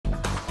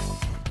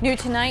New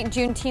tonight,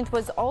 Juneteenth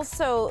was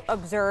also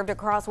observed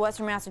across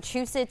western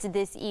Massachusetts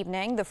this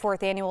evening. The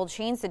 4th annual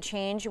Chains the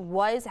Change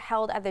was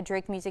held at the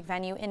Drake Music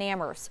Venue in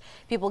Amherst.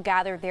 People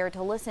gathered there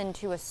to listen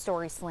to a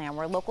story slam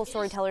where local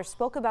storytellers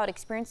spoke about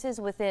experiences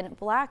within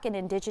Black and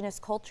Indigenous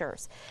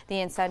cultures. The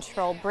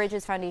Ancestral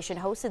Bridges Foundation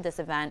hosted this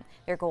event.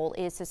 Their goal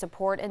is to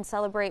support and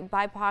celebrate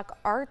BIPOC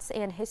arts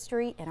and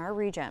history in our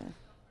region.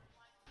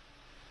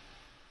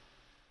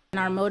 And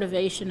our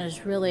motivation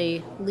is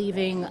really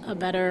leaving a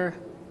better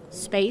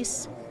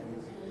space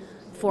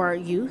for our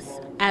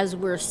youth as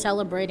we're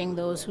celebrating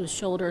those whose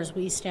shoulders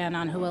we stand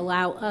on, who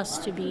allow us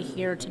to be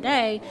here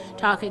today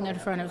talking in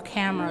front of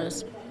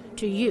cameras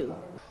to you.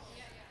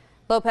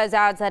 Lopez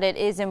adds that it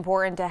is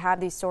important to have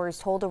these stories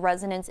told to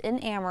residents in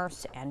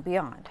Amherst and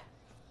beyond.